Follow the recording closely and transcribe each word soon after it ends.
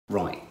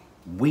Right.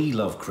 We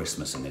love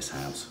Christmas in this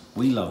house.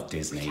 We love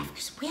Disney.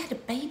 We had a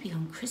baby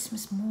on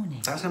Christmas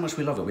morning. That's how much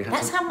we love it.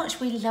 That's how much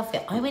we love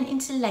it. I went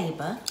into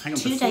labour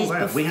 2 days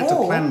before. We had to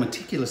plan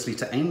meticulously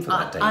to aim for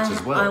that date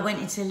as well. I went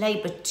into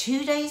labour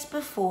 2 days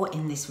before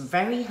in this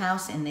very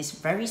house, in this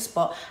very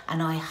spot,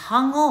 and I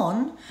hung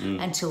on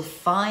until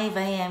 5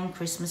 a.m.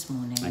 Christmas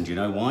morning. And do you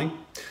know why?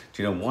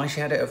 Do you know why she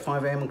had it at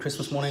 5 a.m. on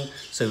Christmas morning?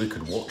 So we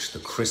could watch the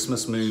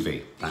Christmas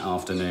movie that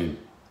afternoon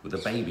with a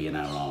baby in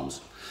our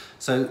arms.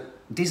 So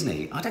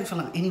Disney, I don't feel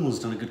like anyone's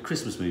done a good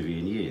Christmas movie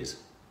in years.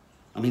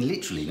 I mean,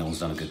 literally, no one's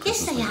done a good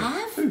Christmas movie.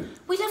 Yes, they have. Who?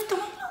 We loved the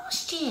one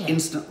last year.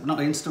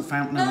 Not Instant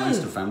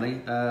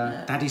Family.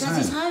 Daddy's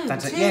Home.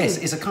 That's it. Yes,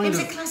 it's a kind of...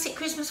 It was a classic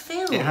Christmas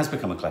film. It has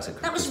become a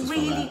classic That was Christmas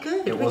really film.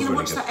 good. It We're was going to really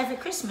watch good. that every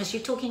Christmas.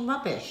 You're talking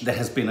rubbish. There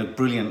has been a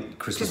brilliant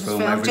Christmas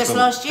film just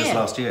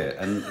last year.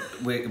 And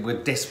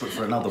we're desperate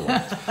for another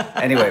one.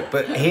 Anyway,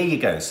 but here you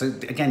go. So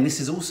again, this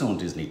is also on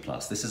Disney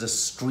Plus. This is a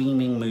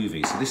streaming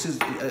movie. So this is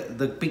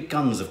the big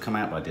guns have come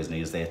out by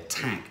Disney as they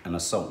attack and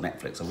assault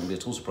Netflix. I wouldn't be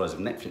at all surprised if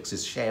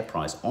Netflix's share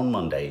price on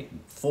Monday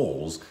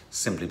falls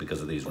simply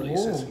because of these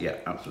releases. Yeah,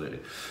 absolutely.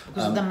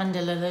 Because of the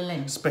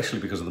Mandalorian. Especially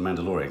because of the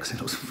Mandalorian, because it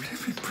looks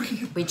really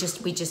brilliant. We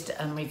just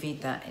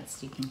reviewed that.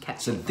 You can catch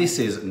it. So this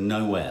is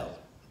Noelle.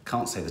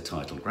 Can't say the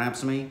title.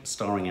 Grabs me,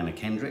 starring Anna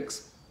Kendrick.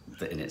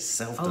 That in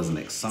itself doesn't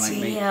excite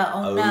me.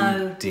 Oh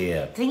no.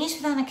 Dear. The thing is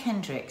with Anna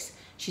Kendrick,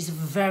 she's a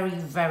very,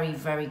 very,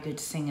 very good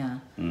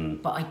singer.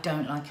 But I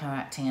don't like her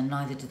acting, and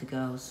neither do the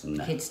girls. No.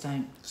 The kids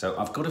don't. So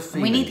I've got a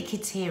feeling... We need the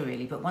kids here,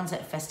 really, but one's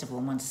at a festival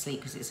and one's asleep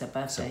because it's her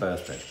birthday. It's her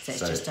birthday. So it's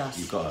just us.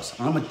 You've got us.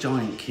 I'm a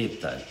giant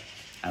kid, though.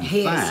 And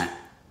that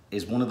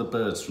is one of the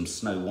birds from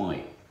Snow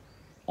White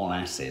on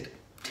acid.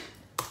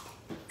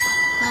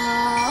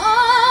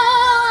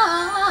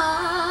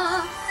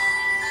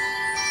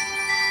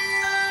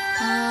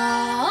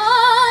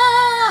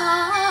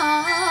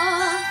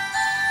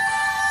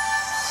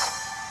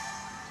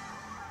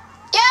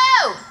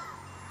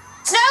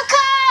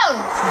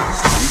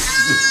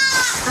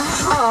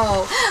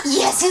 Oh,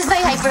 yes, he's my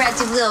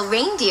hyperactive little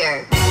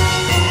reindeer.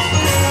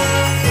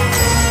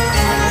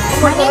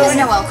 My name is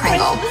Noelle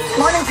Kringle.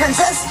 Morning,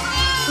 Princess.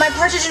 My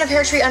partridge in a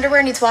pear tree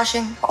underwear needs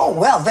washing. Oh,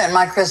 well, then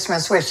my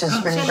Christmas wish has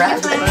been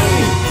granted.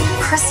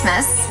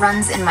 Christmas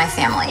runs in my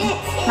family.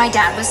 My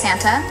dad was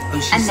Santa,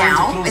 and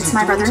now it's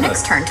my brother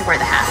Nick's turn to wear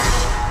the hat.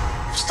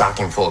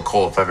 Stocking full of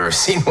coal if I've ever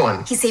seen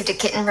one. He saved a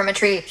kitten from a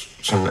tree.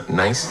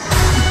 Nice.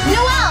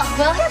 Noelle,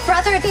 will your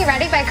brother be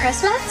ready by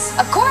Christmas?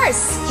 Of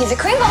course. He's a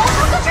Kringle.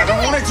 Look what you're doing.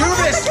 I want to do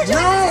this.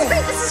 No.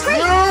 This is great.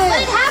 No.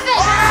 Let it happen.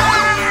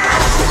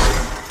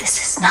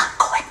 This is not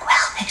going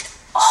well at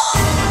all.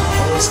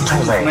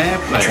 Sometimes I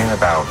dream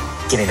about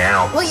getting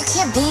out. Well, you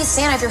can't be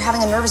Santa if you're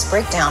having a nervous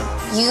breakdown.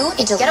 You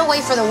need to get away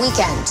for the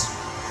weekend.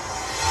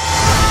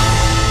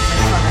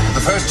 For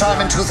the first time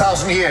in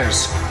 2,000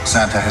 years,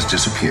 Santa has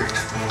disappeared.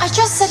 I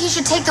just said he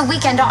should take the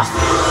weekend off.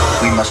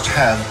 We must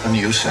have a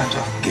new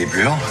Santa.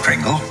 Gabriel,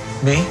 Kringle.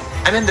 Me?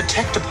 I'm in the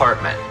tech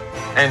department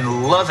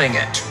and loving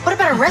it. What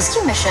about a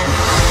rescue mission?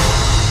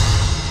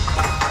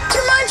 Do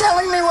you mind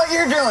telling me what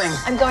you're doing?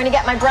 I'm going to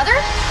get my brother,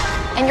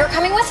 and you're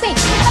coming with me.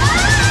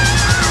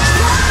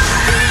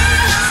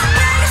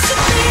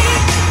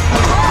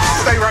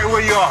 Stay right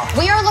where you are.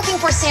 We are looking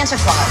for Santa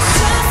Claus.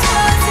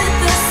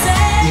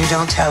 You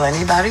don't tell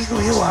anybody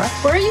who you are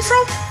Where are you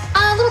from?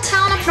 A little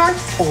town up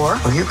north. or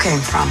where you came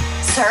from.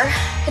 Sir,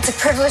 it's a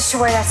privilege to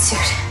wear that suit.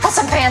 Put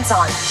some pants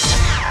on.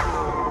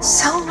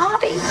 So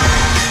naughty.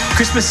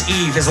 Christmas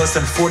Eve is less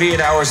than 48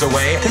 hours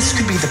away. This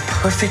could be the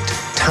perfect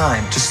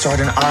time to start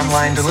an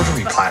online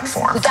delivery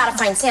platform. We gotta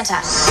find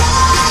Santa.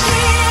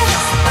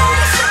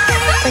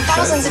 For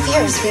thousands of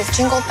years, we've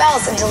jingled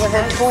bells and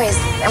delivered toys,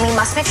 and we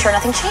must make sure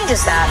nothing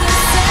changes that.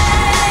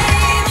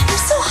 I'm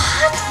so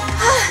hot.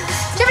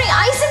 Do you have any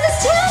ice in this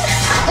tin?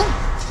 Oh,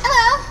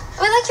 hello.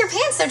 I like your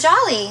pants. They're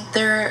jolly.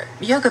 They're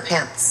yoga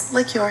pants,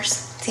 like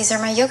yours. These are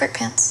my yogurt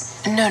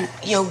pants. No,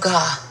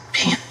 yoga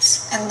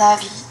pants. I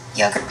love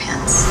yogurt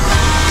pants.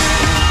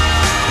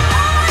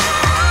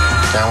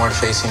 Downward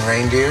facing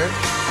reindeer.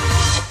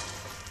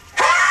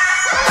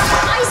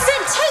 I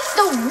said take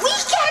the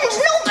weekend.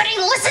 Nobody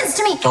listens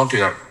to me. Don't do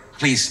that,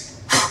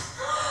 please.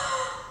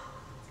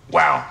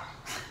 Wow,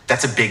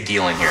 that's a big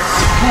deal in here.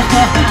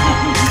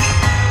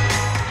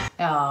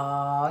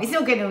 Oh, it's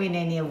not going to win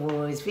any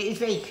awards, but it's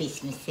very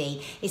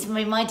Christmassy. It's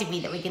reminded me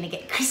that we're going to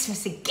get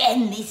Christmas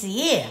again this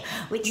year,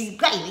 which is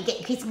great. We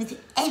get Christmas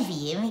every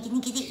year, and we're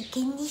going to get it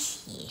again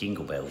this year.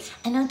 Jingle bells.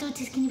 And our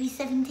daughter's going to be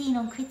 17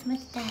 on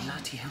Christmas Day.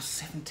 Bloody hell,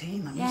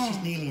 17? That means Yeah.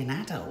 she's nearly an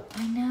adult.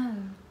 I know.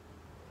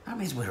 That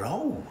means we're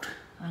old.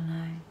 I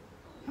know.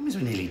 That means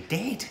we're nearly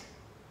dead.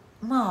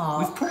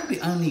 Mark. We've probably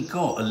only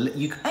got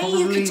you could Only probably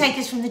you could take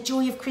us from the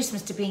joy of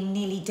Christmas to being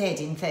nearly dead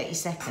in 30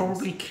 seconds.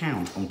 probably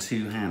count on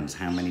two hands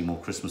how many more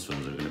Christmas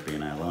films are going to be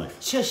in our life.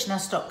 Shush, now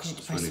stop because you're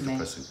It's really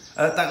depressing me.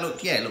 depressing. That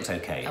looked, yeah, it looked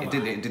okay. Oh, It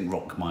didn't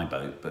rock my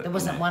boat, but There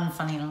wasn't one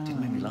funny It did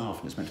make line. me laugh,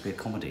 and it's meant to be a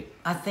comedy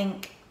I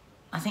think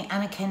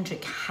Anna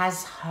Kendrick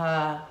has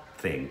her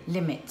thing.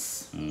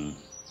 limits.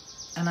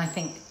 And I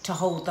think to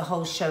hold the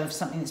whole show of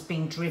something that's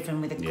being driven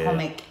with a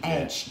comic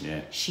edge,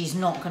 she's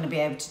not going to be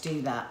able to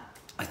do that.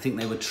 I think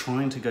they were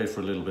trying to go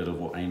for a little bit of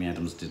what Amy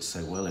Adams did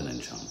so well in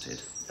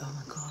Enchanted. Oh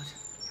my God.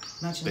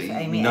 Imagine if But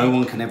Amy no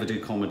one can ever do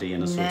comedy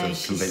in a sort of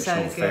she's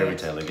conventional so fairy good.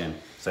 tale again.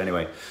 So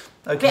anyway,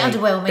 okay. Bit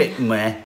underwhelming. Bit meh.